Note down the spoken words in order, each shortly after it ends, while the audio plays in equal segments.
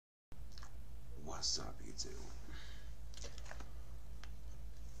What's up, YouTube?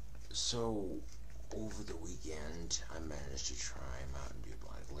 So, over the weekend, I managed to try Mountain Dew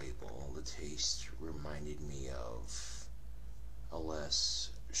Black Label. The taste reminded me of a less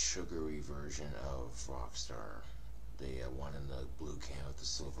sugary version of Rockstar. The one in the blue can with the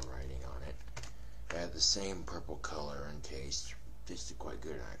silver writing on it. It had the same purple color and taste. Tasted quite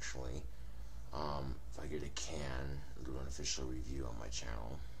good, actually. If I get a can, I'll do an official review on my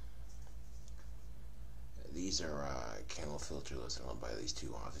channel. These are camel filterless. I don't buy these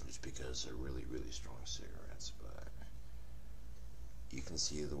too often just because they're really, really strong cigarettes. But you can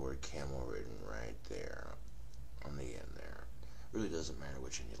see the word camel written right there on the end there. Really doesn't matter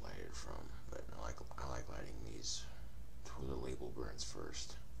which end you light it from, but I like lighting these to where the label burns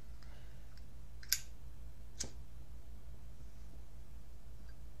first.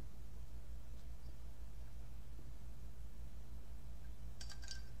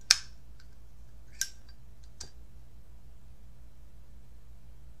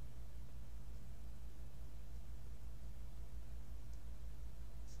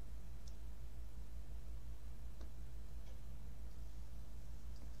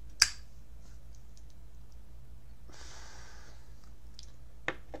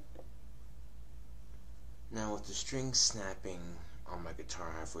 Now with the string snapping on my guitar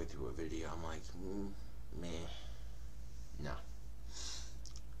halfway through a video, I'm like, meh, no.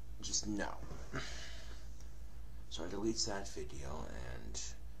 Just no. So I deleted that video, and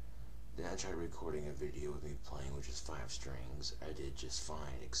then I tried recording a video with me playing with just 5 strings. I did just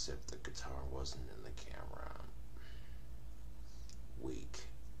fine, except the guitar wasn't in the camera. Weak.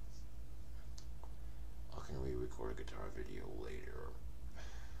 I can re-record a guitar video later.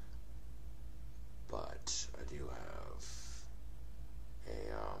 But I do have a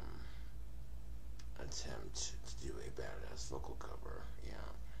attempt to do a badass vocal cover,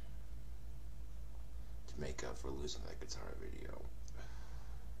 yeah, to make up for losing that guitar video.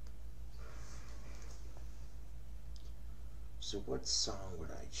 So what song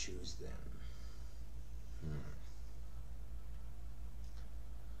would I choose then?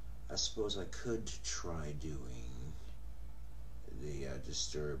 I suppose I could try doing the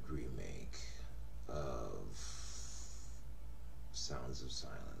Disturbed remake of Sounds of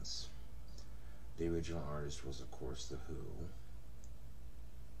Silence. The original artist was, of course, The Who.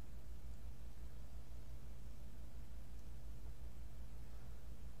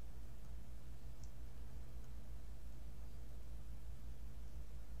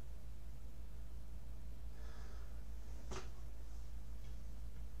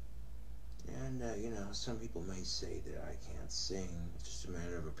 And, you know, some people may say that I can't sing. It's just a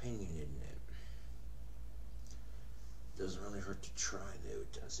matter of opinion, isn't it? Doesn't really hurt to try, though,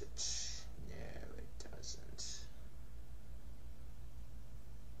 does it? No, it doesn't.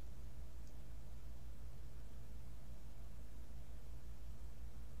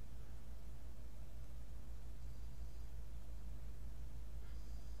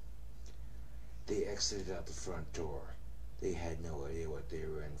 They exited out the front door. They had no idea what they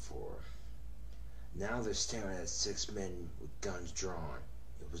were in for. Now they're staring at 6 men with guns drawn.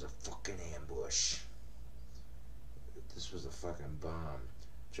 It was a fucking ambush. This was a fucking bomb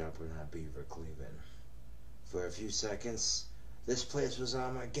dropping on Beaver Cleveland. For a few seconds, this place was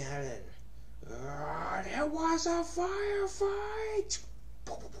Armageddon. There was a firefight!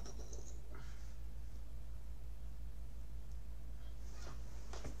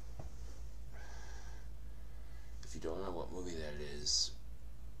 If you don't know what movie that is,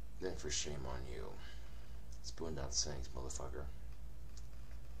 then for shame on you. It's Boondock Saints, motherfucker.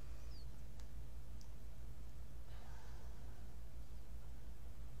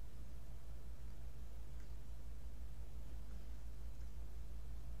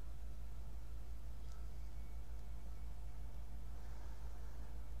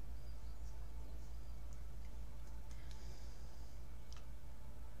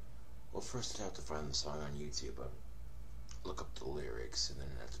 Well, first I have to find the song on YouTube. Look up the lyrics, and then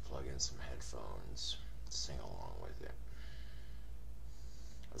I have to plug in some headphones to sing along with it.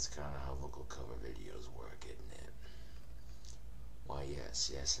 That's kind of how vocal cover videos work, isn't it? Why, yes,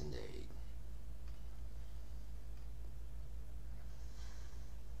 yes indeed.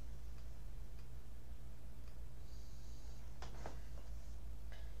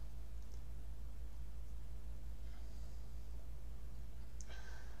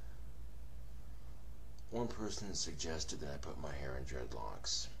 One person suggested that I put my hair in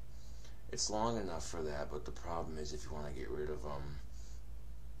dreadlocks. It's long enough for that, but the problem is if you want to get rid of them,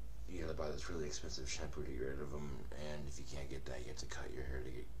 you gotta buy this really expensive shampoo to get rid of them, and if you can't get that, you have to cut your hair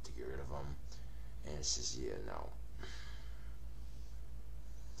to get rid of them, and it's just, yeah, no.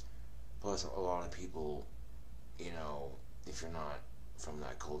 Plus, a lot of people, you know, if you're not from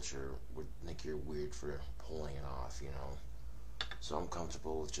that culture, would think you're weird for pulling it off, you know. So I'm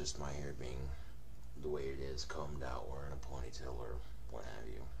comfortable with just my hair being the way it is, combed out, or in a ponytail, or what have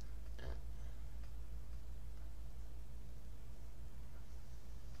you. Yeah.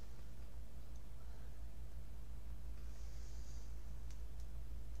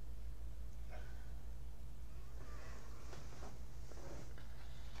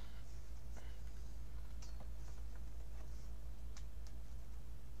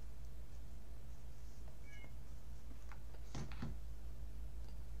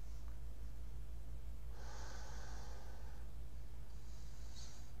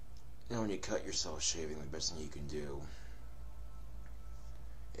 You know, when you cut yourself shaving, the best thing you can do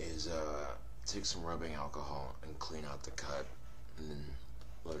is take some rubbing alcohol and clean out the cut, and then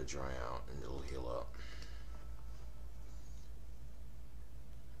let it dry out, and it'll heal up.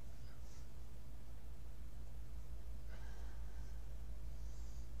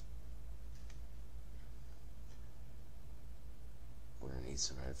 We're gonna need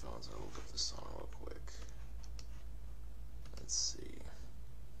some headphones. I'll look up the song real quick. Let's see.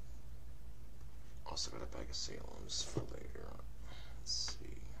 Also got a bag of Salem's for later. Let's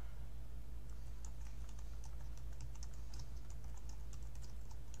see.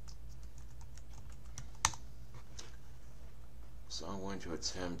 So I'm going to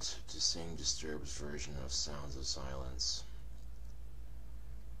attempt to sing Disturbed's version of Sounds of Silence.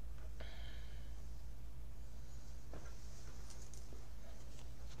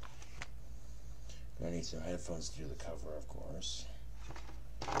 I need some headphones to do the cover, of course.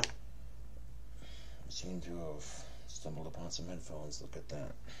 I seem to have stumbled upon some headphones. Look at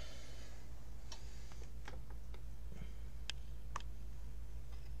that.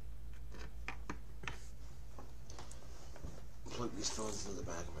 Plug these phones into the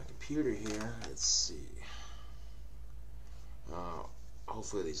back of my computer here. Let's see.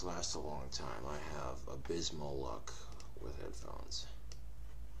 Hopefully these last a long time. I have abysmal luck with headphones.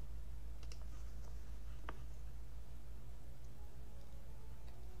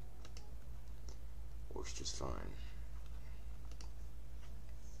 Works just fine.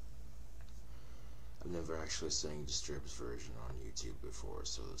 I've never actually sang Disturbed's version on YouTube before,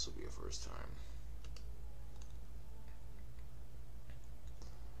 so this will be a first time.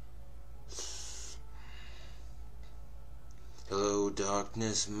 Hello,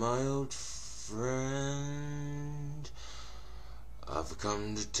 darkness, my old friend. I've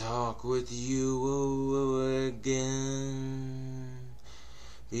come to talk with you again,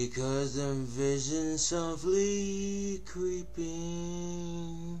 because the vision softly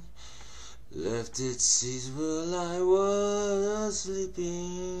creeping left its seats while I was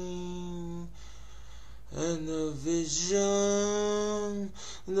sleeping, and the vision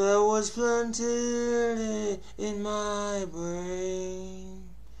that was planted in my brain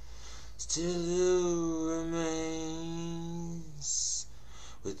still remains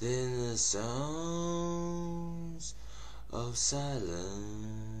within the sounds of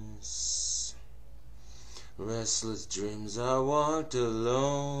silence. Restless dreams, I walked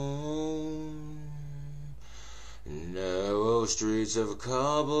alone in narrow streets of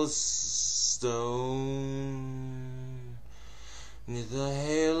cobblestone, neath the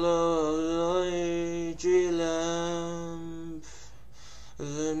halo of a tree lamp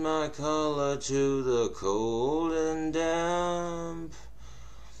lent my color to the cold and damp.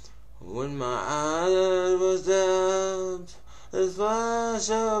 When my eyes was damped, the flash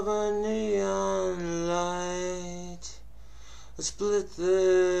of a neon light split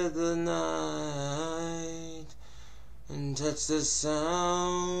the night and touched the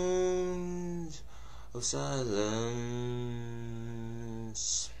sound of silence.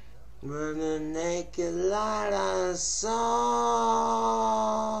 When the naked light I saw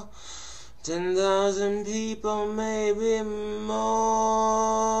 10,000 people, maybe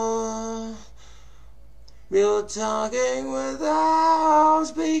more, people talking without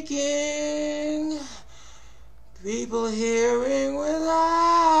speaking, people hearing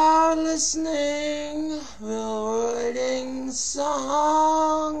without listening, people writing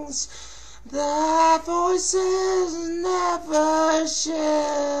songs that voices never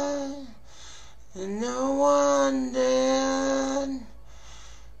shared, and no one dared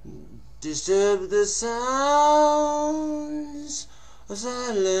disturb the sounds of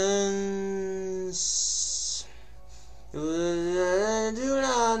silence. I do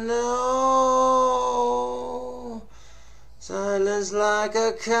not know. Silence like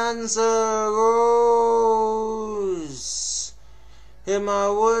a cancer grows. Hear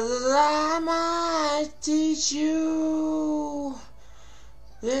my words as I might teach you.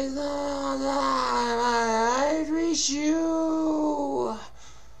 It's the time I reach you.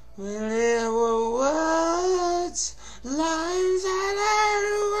 When it were words, lines and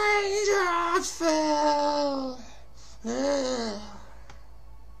raindrops fell.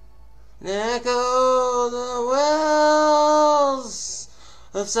 Echo the wells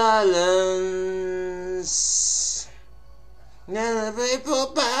of silence. And the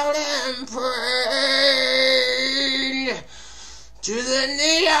people bowed and prayed to the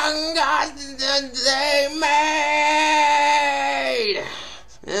neon gods that they made.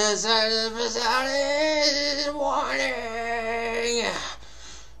 The sign of the sound is warning.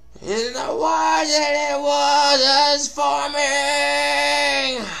 In the word that it was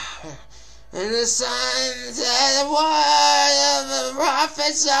forming. And the signs and the word of the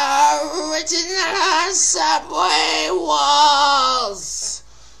prophets are written on our subway walls.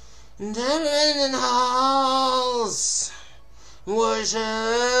 And heaven and halls. Worship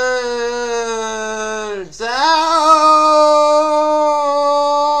sounds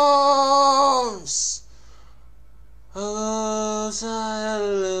of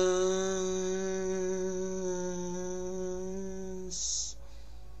silence.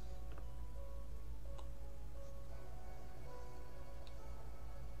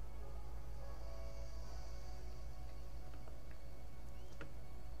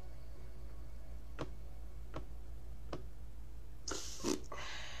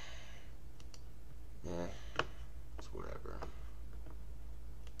 Whatever.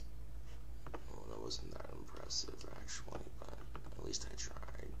 Well, that wasn't that impressive, actually, but at least I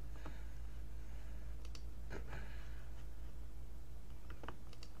tried.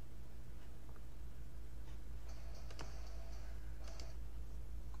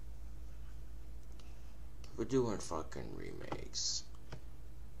 We're doing fucking remakes.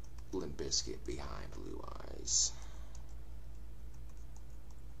 Limp Bizkit Behind Blue Eyes.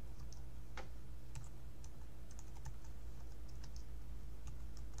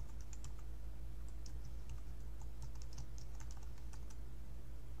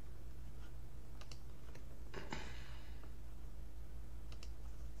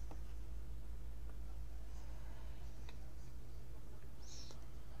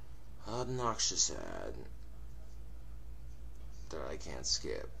 Obnoxious ad that I can't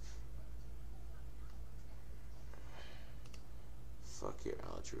skip. Fuck your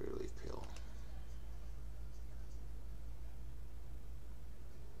allergy relief pill.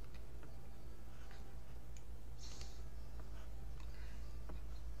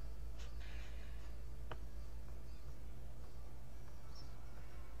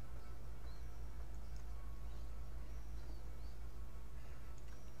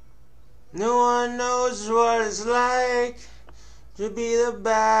 No one knows what it's like to be the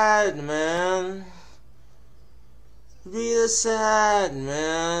bad man, to be the sad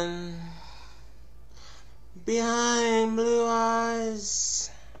man behind blue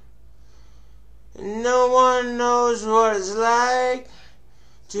eyes. And no one knows what it's like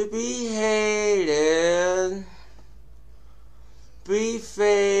to be hated, be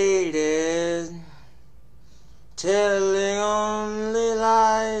faded, telling only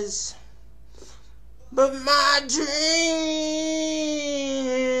lies. But my dreams,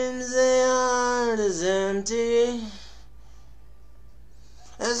 they aren't as empty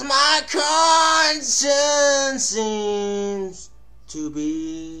as my conscience seems to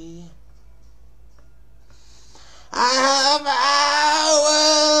be. I have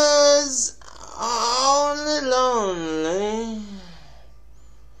hours only lonely.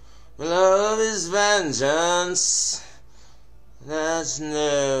 Love is vengeance that's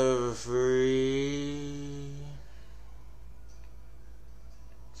never free.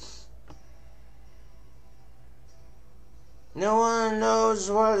 No one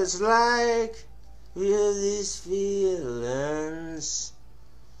knows what it's like to feel these feelings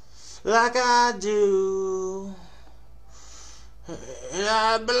like I do. And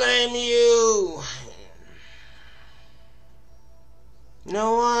I blame you.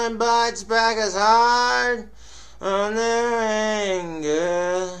 No one bites back as hard on their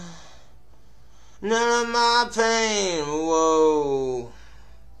anger. None of my pain, whoa,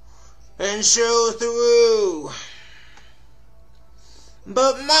 and show through.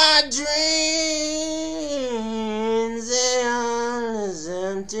 But my dreams, they aren't as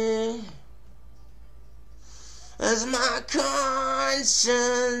empty as my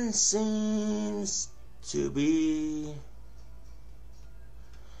conscience seems to be.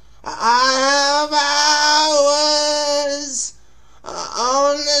 I have hours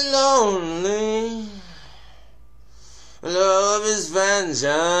only lonely. Love is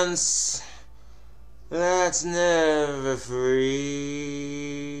vengeance that's never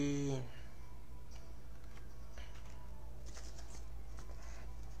free.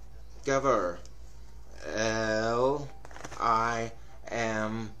 Discover. L-I-M-P.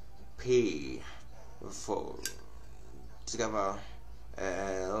 For discover.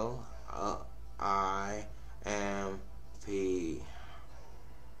 L-I-M-P.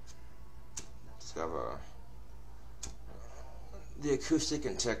 Discover. The acoustic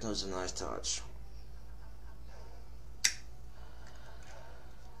and techno is a nice touch.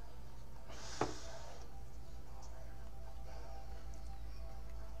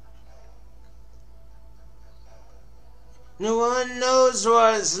 No one knows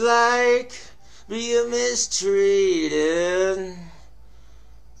what it's like being mistreated,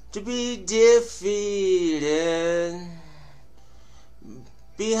 to be defeated.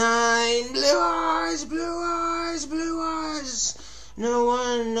 Behind blue eyes, blue eyes, blue eyes, no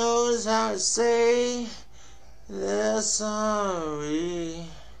one knows how to say they're sorry.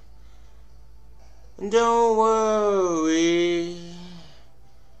 Don't worry,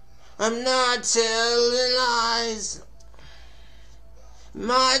 I'm not telling lies.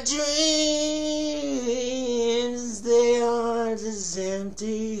 My dreams, they aren't as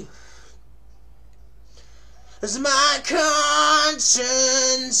empty as my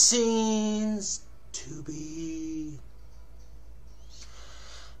conscience seems to be.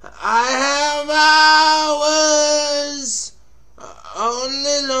 I have hours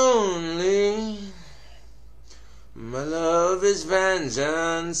only lonely. My love is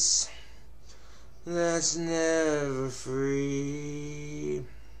vengeance that's never free.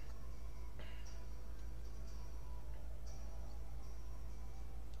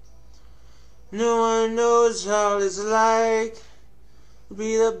 No one knows how it's like to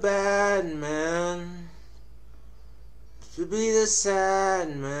be the bad man, to be the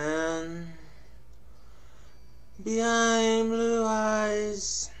sad man behind blue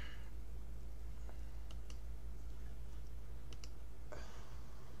eyes.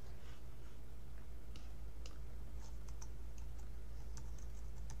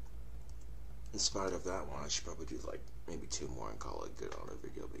 In spite of that one, I should probably do like maybe 2 more and call it good on a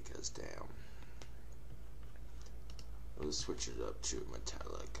video because damn. Let's switch it up to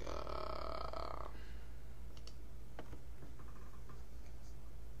Metallica.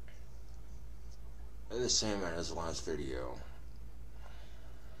 And the same as the last video.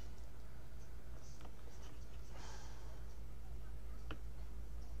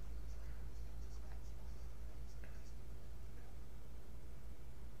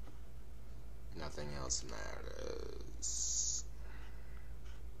 Nothing else matters.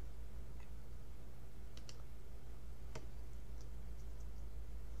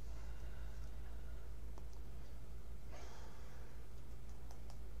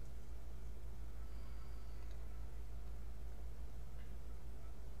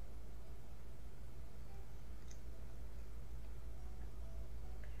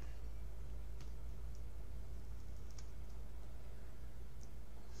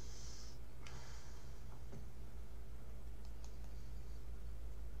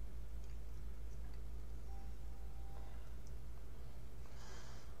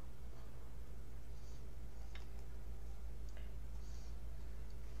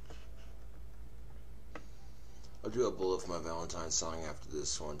 I'll do a bullet for my Valentine's song after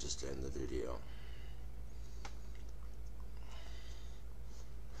this one just to end the video.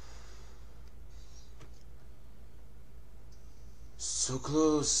 So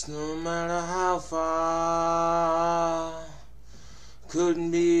close, no matter how far.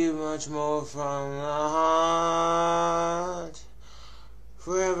 Couldn't be much more from the heart.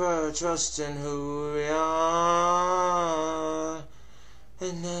 Forever trusting who we are,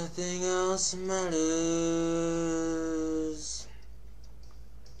 and nothing else matters.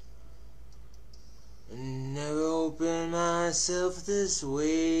 Never opened myself this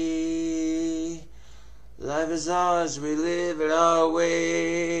way. Life is ours, we live it our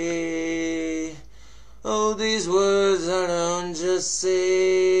way. Oh, these words I don't just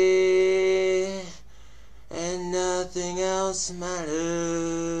say, and nothing else matters.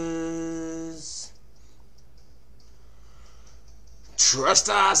 Trust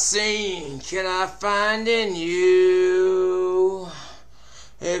I seen, can I find in you?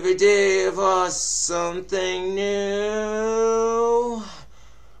 Every day for something new.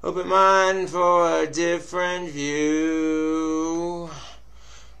 Open mind for a different view,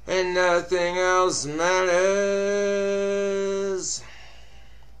 and nothing else matters.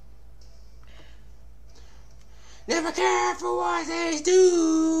 Never care for what they do.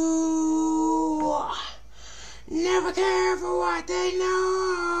 Never care for what they know.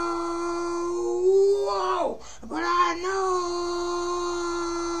 But I know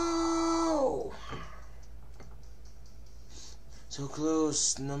so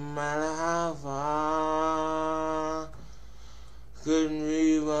close no matter how far. Couldn't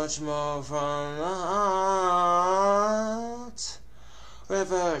be much more from the heart.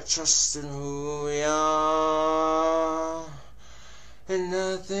 Ever trusting who we are, and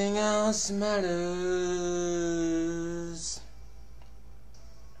nothing else matters.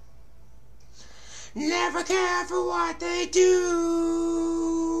 Never care for what they do,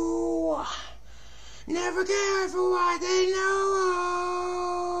 never care for what they know,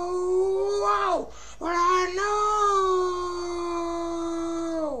 what I know.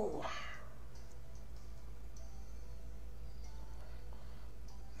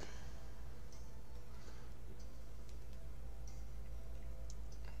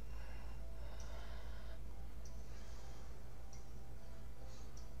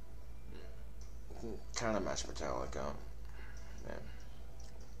 Kind of match Metallica. Yeah.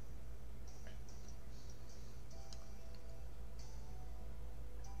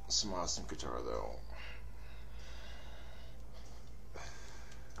 Some awesome guitar though.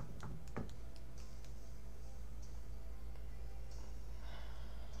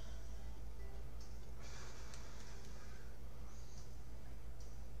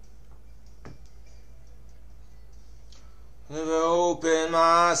 Never opened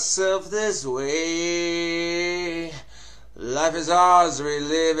myself this way. Life is ours, we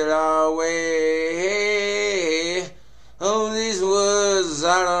live it our way. Oh, these words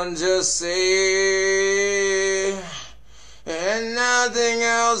I don't just say, and nothing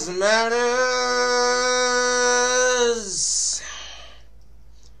else matters.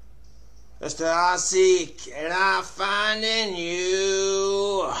 Just I seek and I find in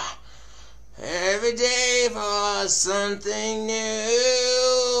you. Every day for something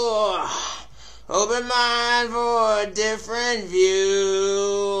new. Open mind for a different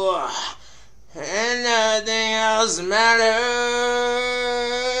view. And nothing else matters.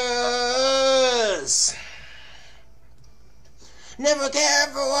 Never care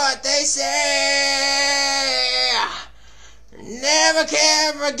for what they say. Never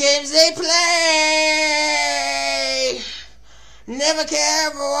care for games they play. Never care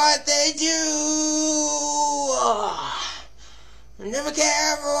for what they do. Never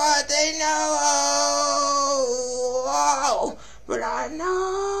care for what they know. But I know,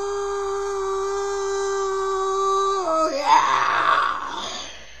 yeah.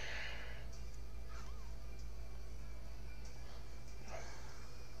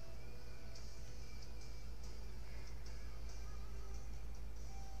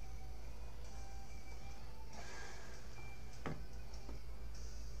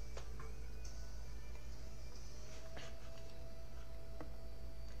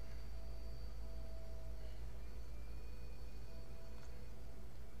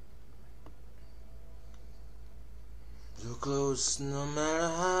 So close no matter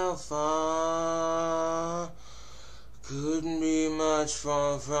how far. Couldn't be much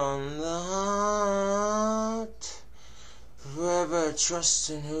far from the heart. Forever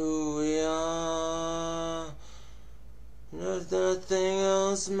trusting who we are. Nothing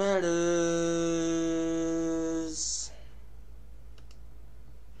else matters.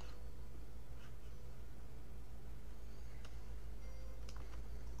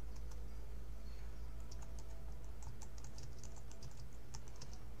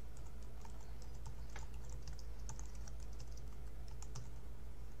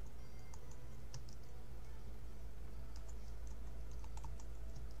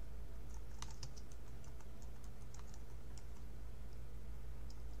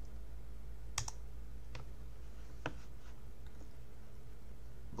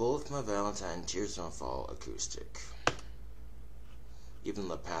 Both my Valentine Tears Don't Fall acoustic. Even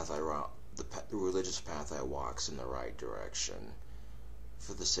the path the religious path I walk's in the right direction.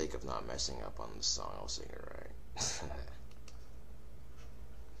 For the sake of not messing up on the song, I'll sing it right.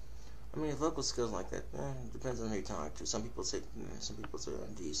 I mean, vocal skills like that, depends on who you talk to. Some people say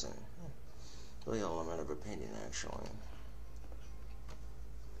I'm decent. Really all a matter of opinion, actually.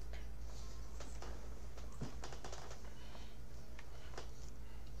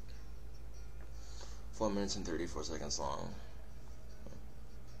 Four minutes and 34 seconds long.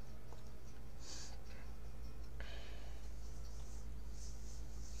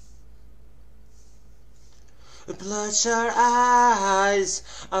 Bloodshot eyes,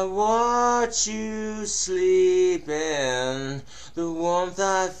 I watch you sleeping. The warmth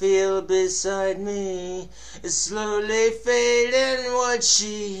I feel beside me is slowly fading. Would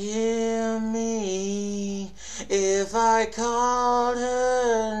she hear me? If I called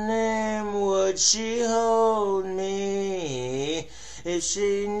her name, would she hold me? If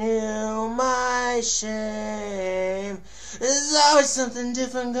she knew my shame, There's always something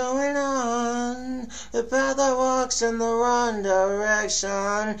different going on. The path that walks in the wrong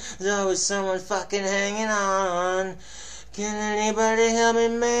direction. There's always someone fucking hanging on. Can anybody help me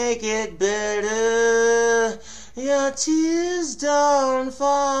make it better? Your tears don't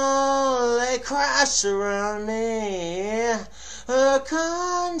fall, they crash around me. Her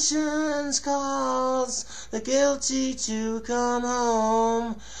conscience calls the guilty to come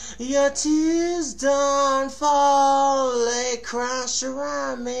home. Your tears don't fall, they crash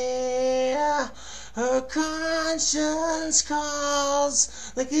around me. Her conscience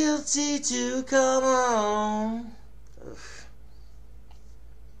calls the guilty to come home.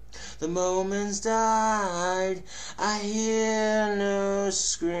 The moments died, I hear no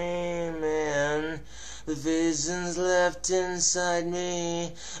screaming. The visions left inside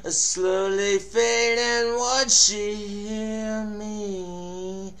me are slowly fading. Would she hear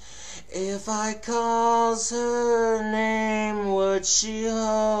me? If I calls her name, would she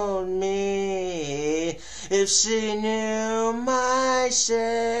hold me? If she knew my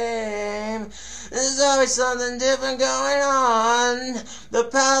shame. There's always something different going on. The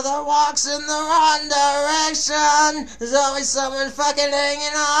path that walks in the wrong direction. There's always someone fucking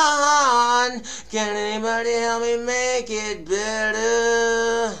hanging on. Can anybody help me make it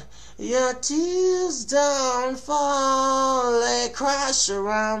better? Your tears don't fall, they crash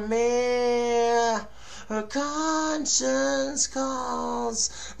around me. Her conscience calls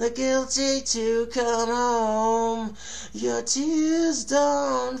the guilty to come home. Your tears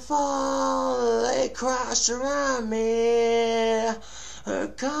don't fall, they crash around me. Her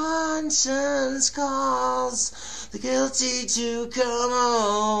conscience calls the guilty to come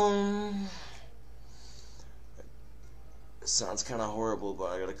home. It sounds kind of horrible, but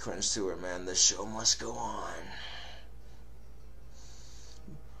I gotta cringe to it, man. The show must go on.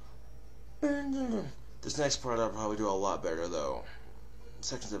 This next part I'll probably do a lot better, though.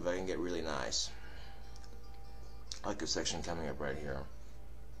 Sections of it can get really nice. I like this section coming up right here.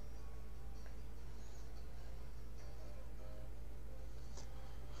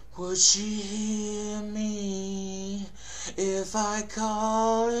 Would she hear me if I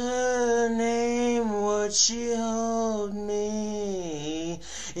called her name? Would she hold me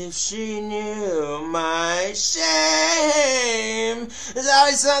if she knew my shame? There's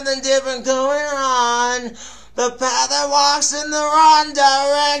always something different going on. The path that walks in the wrong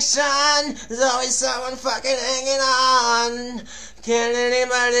direction. There's always someone fucking hanging on. Can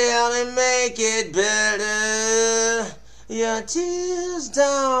anybody help me make it better? Your tears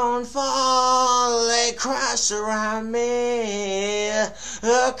don't fall, they crash around me.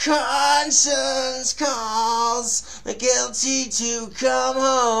 Her conscience calls the guilty to come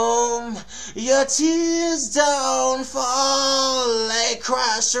home. Your tears don't fall, they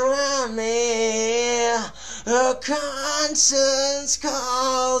crash around me. Her conscience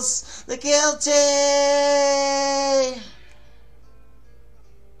calls the guilty.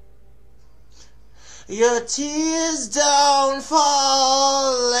 Your tears don't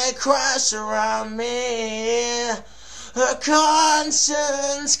fall, they crash around me. Her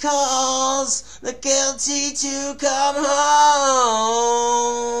conscience calls the guilty to come home.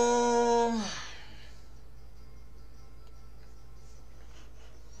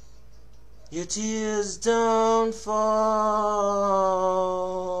 Your tears don't fall.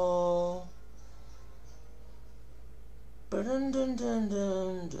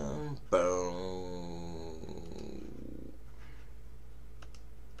 Ba-dum-dum-dum-dum-dum-boom.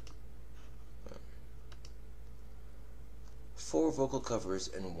 4 vocal covers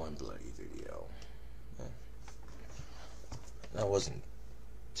and 1 bloody video. That wasn't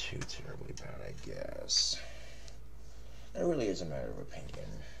too terribly bad, I guess. It really is a matter of opinion.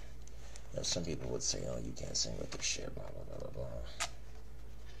 You know, some people would say, oh, you can't sing with this shit, blah, blah, blah, blah, blah.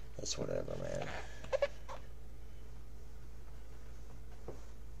 That's whatever, man.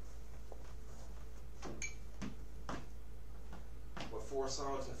 With 4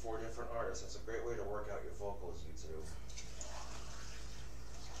 songs and 4 different artists, that's a great way to work out your vocals, you two.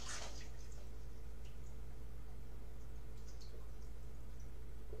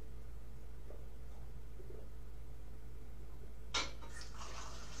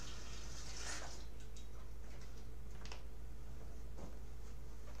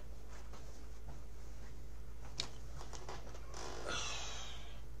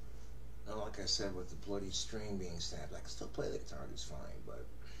 Like I said, with the bloody string being snapped, I can still play the guitar just fine, but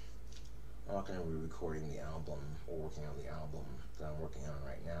I'm not going to be recording the album or working on the album that I'm working on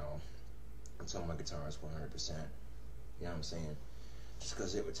right now until my guitar is 100%. You know what I'm saying? Just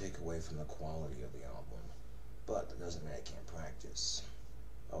because it would take away from the quality of the album. But that doesn't mean I can't practice.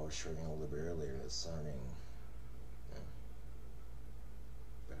 I was shredding a little bit earlier, it's sounding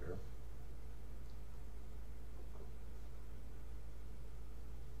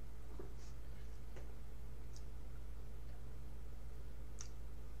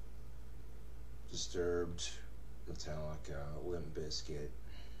Disturbed, Metallica, Limp Bizkit,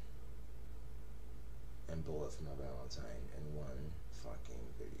 and Bullet for My Valentine in one fucking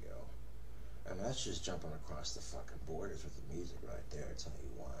video. I mean, that's just jumping across the fucking borders with the music right there, I tell you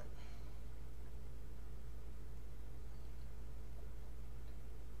what.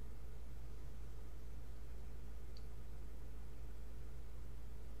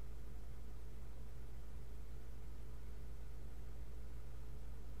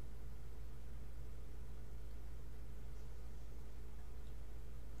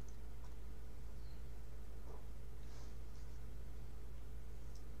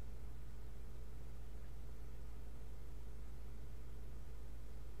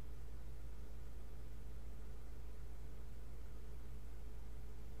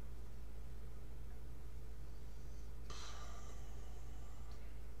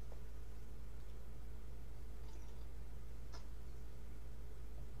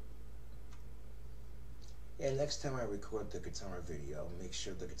 And next time I record the guitar video, make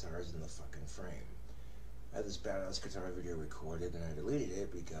sure the guitar is in the fucking frame. I had this badass guitar video recorded and I deleted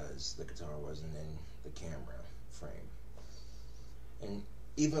it because the guitar wasn't in the camera frame. And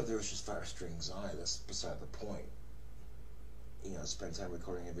even if there was just 5 strings on it, that's beside the point. You know, spend time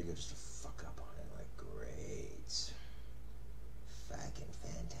recording a video just to fuck up on it. Like, great. Fucking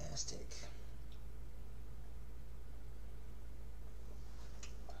fantastic.